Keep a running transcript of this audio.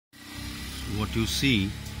what you see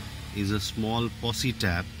is a small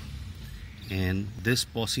Posi-Tap, and this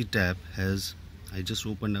Posi-Tap has, I just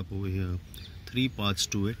opened up over here, 3 parts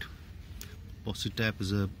to it. Posi-Tap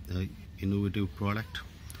is a innovative product,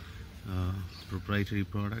 proprietary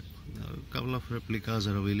product. A couple of replicas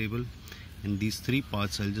are available, and these 3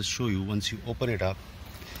 parts I'll just show you. Once you open it up,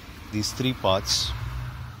 these 3 parts,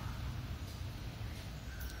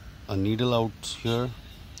 a needle out here,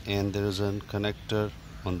 and there is a connector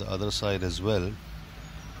on the other side as well.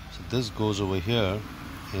 So this goes over here,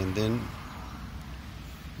 and then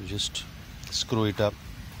you just screw it up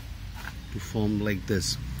to form like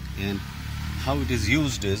this. And how it is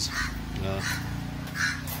used is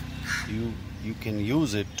you can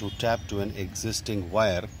use it to tap to an existing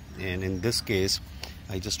wire, and in this case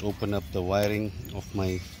I just open up the wiring of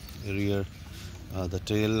my rear the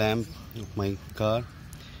tail lamp of my car,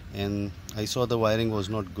 and I saw the wiring was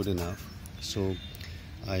not good enough, so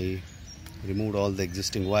I removed all the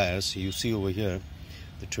existing wires. You see over here,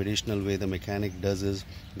 the traditional way the mechanic does is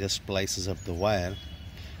just splices up the wire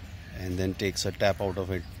and then takes a tap out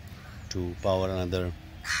of it to power another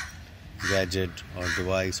gadget or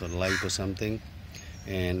device or light or something,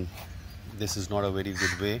 and this is not a very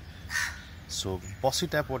good way. So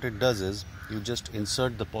Posi-Tap, what it does is you just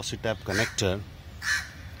insert the Posi-Tap connector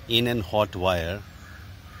in an hot wire.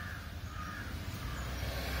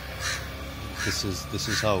 This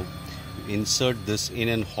is how you insert this in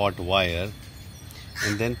an hot wire,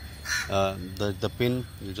 and then the pin,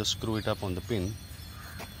 you just screw it up on the pin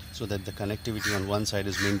so that the connectivity on one side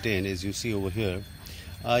is maintained. As you see over here,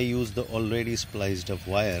 I use the already spliced up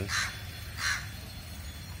wire.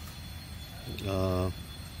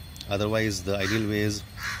 Otherwise the ideal way is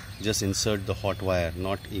just insert the hot wire,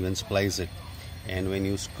 not even splice it. And when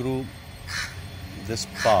you screw this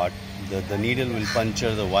part, the needle will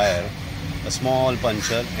puncture the wire, a small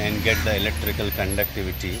puncture, and get the electrical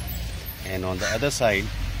conductivity. And on the other side,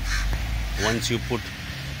 once you put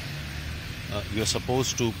you're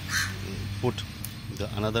supposed to put the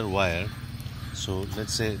another wire. So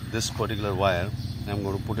let's say this particular wire, I'm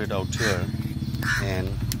going to put it out here, and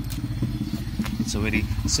it's a very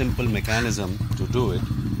simple mechanism to do it.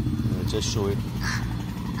 I'll just show it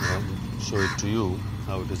to you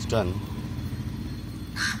how it is done.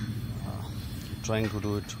 Trying to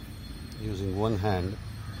do it using one hand,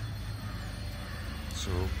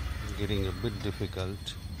 so getting a bit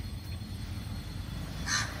difficult.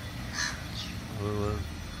 However,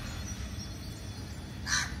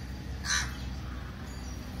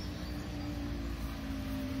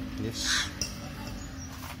 yes,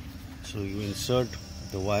 so you insert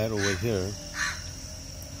the wire over here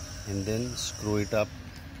and then screw it up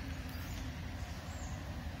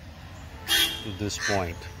to this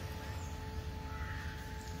point.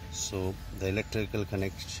 So the electrical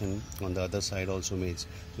connection on the other side also makes.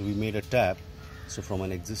 So we made a tap. So from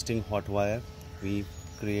an existing hot wire, we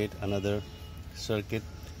create another circuit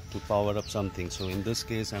to power up something. So in this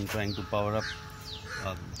case, I'm trying to power up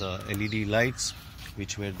the LED lights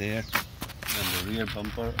which were there and the rear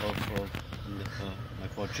bumper of my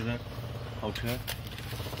Fortuner out here.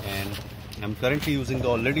 And I'm currently using the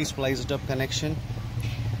already spliced up connection.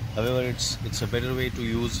 However, it's a better way to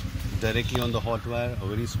use directly on the hot wire. A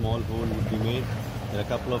very small hole would be made. There are a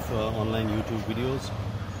couple of online YouTube videos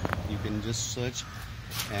you can just search,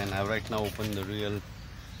 and I've right now opened the real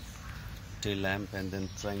tail lamp and then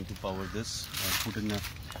trying to power this. I put in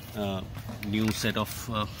a new set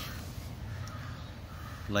of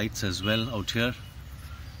lights as well out here,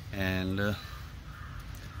 and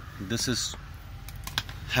this is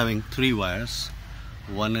having 3 wires.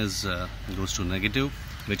 One is goes to negative,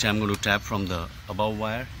 which I'm going to tap from the above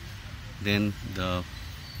wire. Then the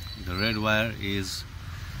red wire is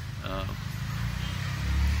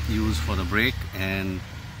used for the brake, and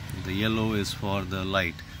the yellow is for the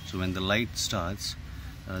light. So when the light starts,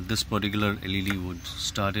 this particular LED would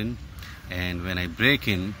start in, and when I brake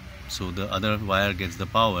in, so the other wire gets the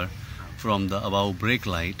power from the above brake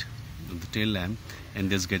light of the tail lamp, and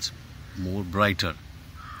this gets more brighter.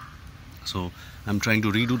 So I'm trying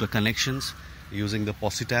to redo the connections using the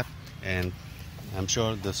Posi-Tap, and I'm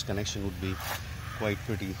sure this connection would be quite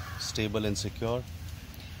pretty stable and secure,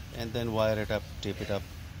 and then wire it up, tape it up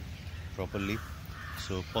properly.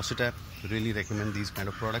 So Posi-Tap, really recommend these kind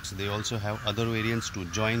of products. They also have other variants to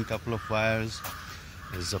join couple of wires.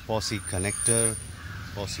 There's a Posi connector,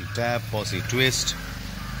 Posi-Tap, Posi-Twist,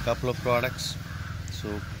 couple of products.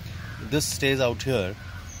 So this stays out here,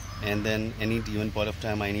 and then any given point of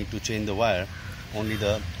time I need to change the wire, only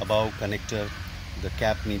the above connector, the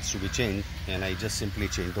cap needs to be changed, and I just simply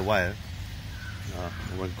change the wire.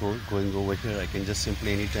 Going over here, I can just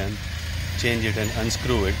simply anytime change it and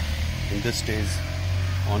unscrew it, and this stays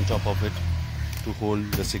on top of it to hold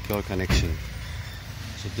the secure connection.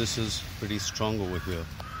 So this is pretty strong over here.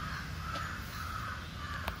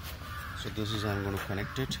 So this is how I'm going to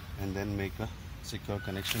connect it and then make a secure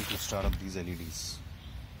connection to start up these LEDs.